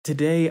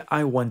Today,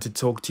 I want to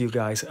talk to you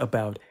guys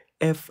about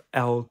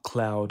FL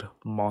Cloud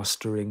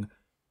mastering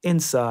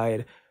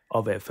inside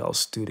of FL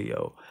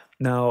Studio.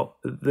 Now,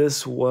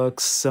 this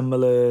works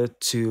similar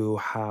to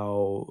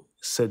how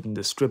certain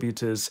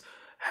distributors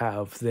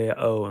have their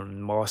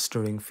own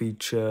mastering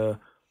feature,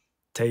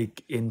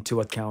 take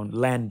into account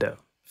Lander,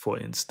 for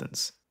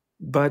instance.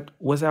 But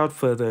without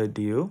further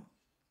ado,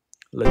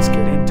 let's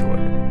get into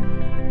it.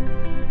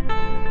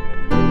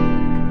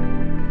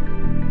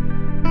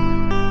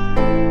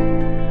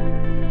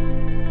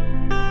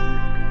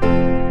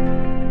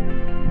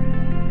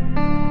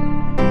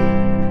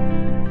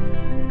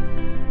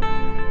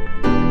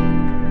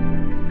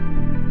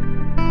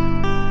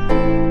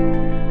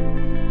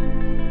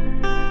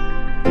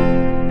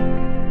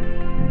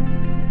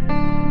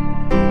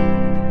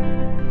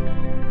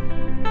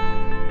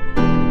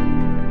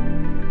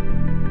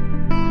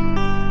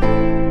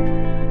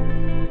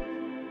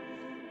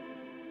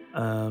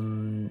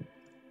 Um,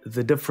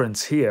 the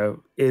difference here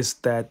is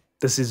that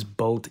this is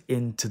built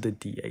into the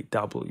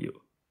DAW.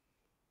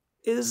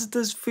 Is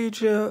this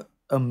feature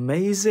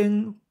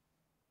amazing?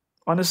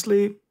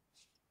 Honestly,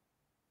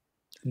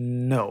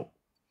 no.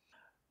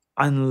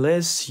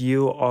 Unless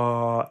you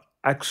are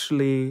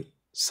actually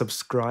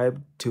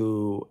subscribed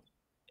to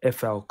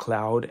FL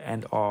Cloud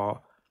and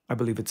are, I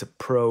believe it's a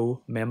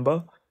pro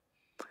member,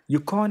 you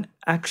can't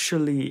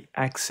actually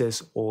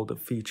access all the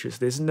features.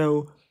 There's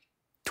no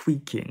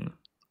tweaking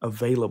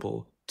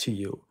available to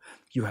you.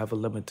 You have a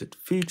limited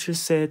feature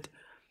set,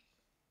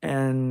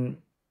 and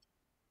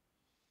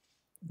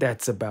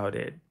that's about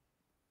it.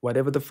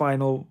 Whatever the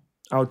final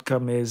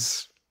outcome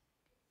is,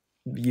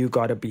 you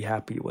gotta be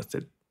happy with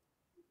it.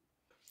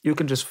 You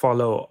can just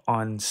follow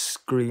on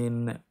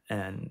screen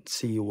and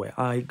see where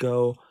I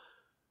go.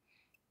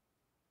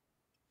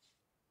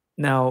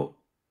 Now,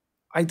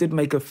 I did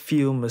make a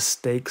few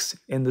mistakes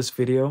in this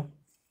video,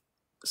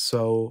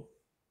 so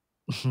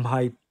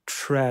my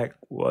track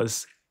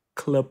was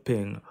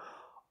clipping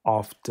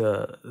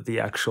after the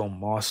actual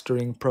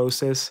mastering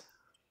process.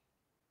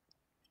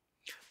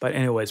 But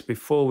anyways,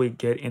 before we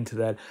get into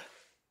that,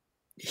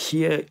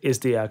 here is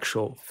the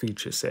actual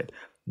feature set.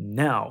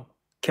 Now,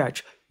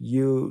 catch,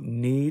 you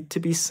need to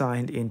be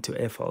signed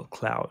into FL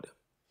Cloud.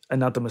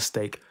 Another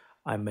mistake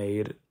I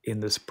made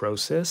in this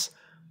process.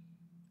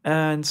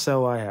 And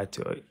so I had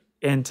to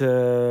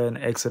enter and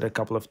exit a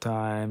couple of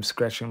times,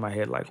 scratching my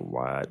head like,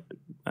 what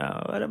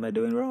am I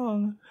doing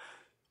wrong?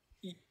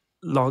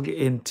 Log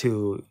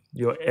into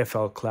your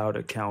FL Cloud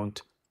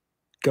account,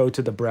 go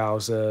to the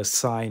browser,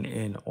 sign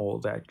in, all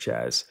that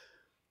jazz.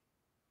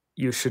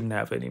 You shouldn't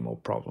have any more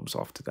problems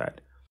after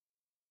that.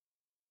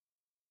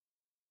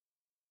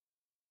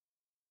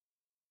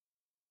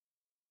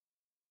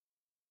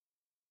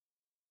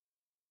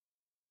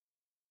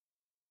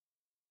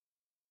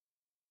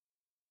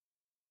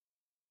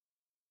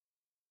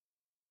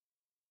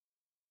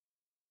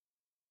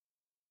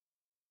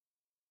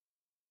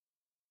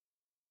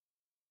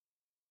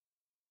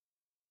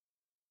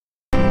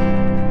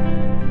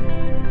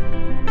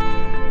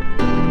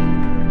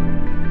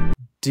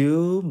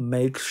 Do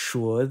make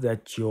sure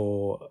that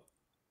all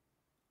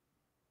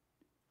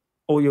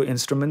your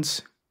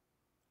instruments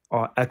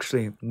are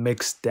actually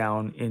mixed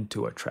down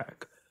into a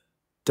track.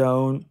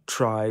 Don't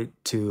try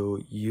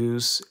to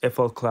use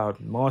FL Cloud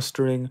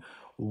mastering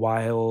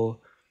while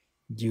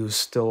you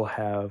still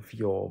have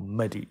your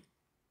MIDI.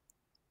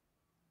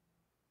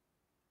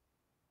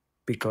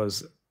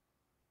 Because,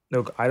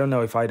 look, I don't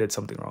know if I did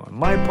something wrong on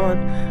my part,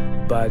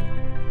 but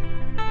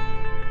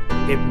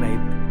it made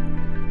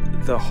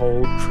the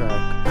whole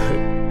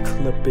track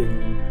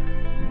clipping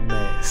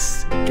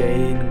mess,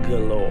 gain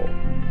galore.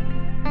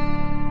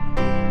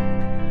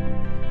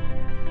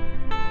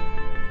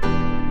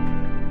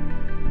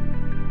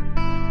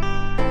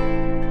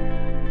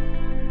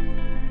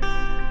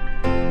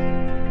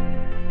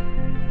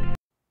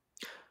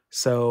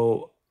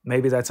 So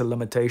maybe that's a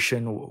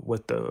limitation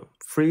with the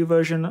free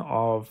version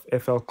of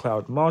FL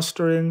Cloud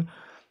mastering.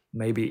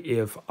 Maybe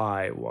if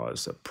I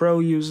was a pro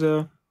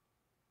user,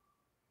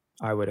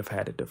 I would have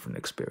had a different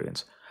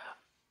experience.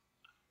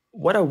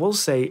 What I will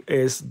say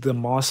is the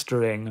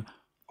mastering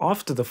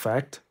after the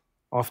fact,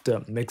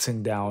 after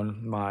mixing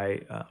down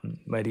my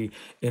MIDI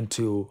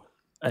into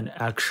an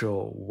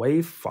actual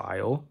WAV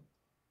file,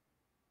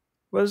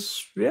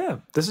 was, yeah,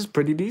 this is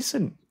pretty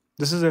decent.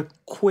 This is a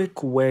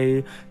quick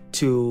way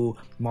to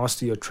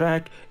master your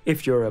track.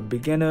 If you're a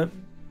beginner,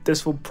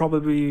 this will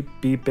probably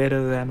be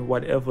better than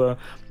whatever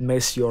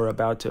mess you're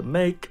about to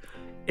make.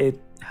 It,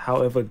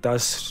 however,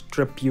 does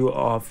strip you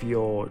of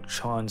your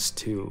chance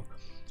to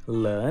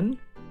learn.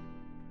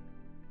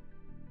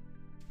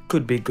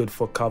 Could be good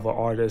for cover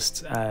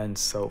artists and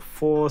so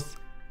forth.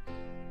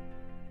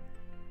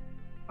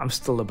 I'm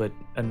still a bit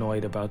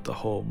annoyed about the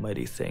whole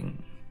MIDI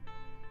thing,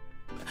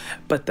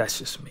 but that's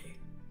just me.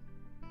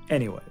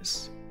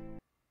 Anyways,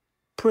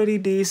 pretty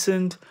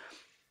decent.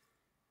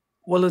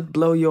 Will it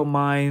blow your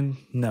mind?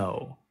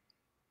 No.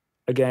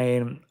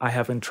 Again, I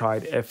haven't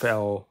tried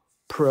FL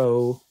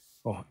Pro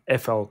or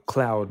FL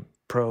Cloud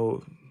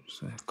Pro.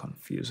 So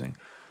confusing.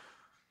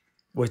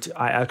 which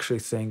I actually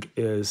think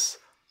is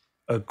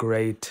a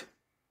great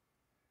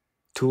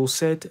tool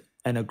set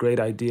and a great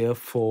idea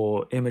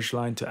for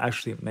ImageLine to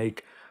actually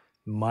make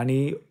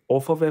money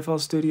off of FL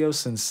Studio,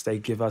 since they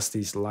give us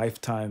these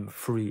lifetime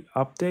free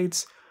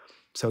updates.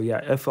 So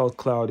yeah, FL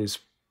Cloud is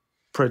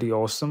pretty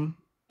awesome.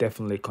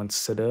 Definitely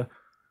consider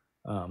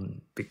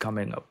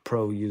becoming a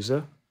pro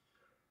user.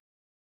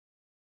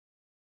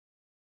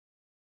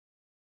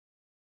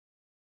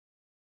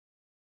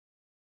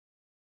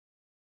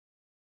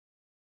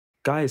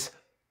 Guys,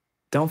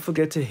 don't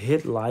forget to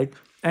hit like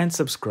and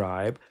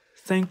subscribe.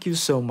 Thank you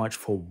so much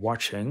for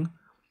watching.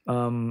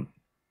 Um,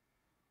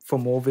 for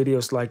more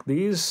videos like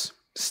these,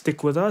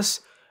 stick with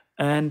us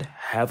and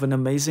have an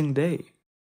amazing day.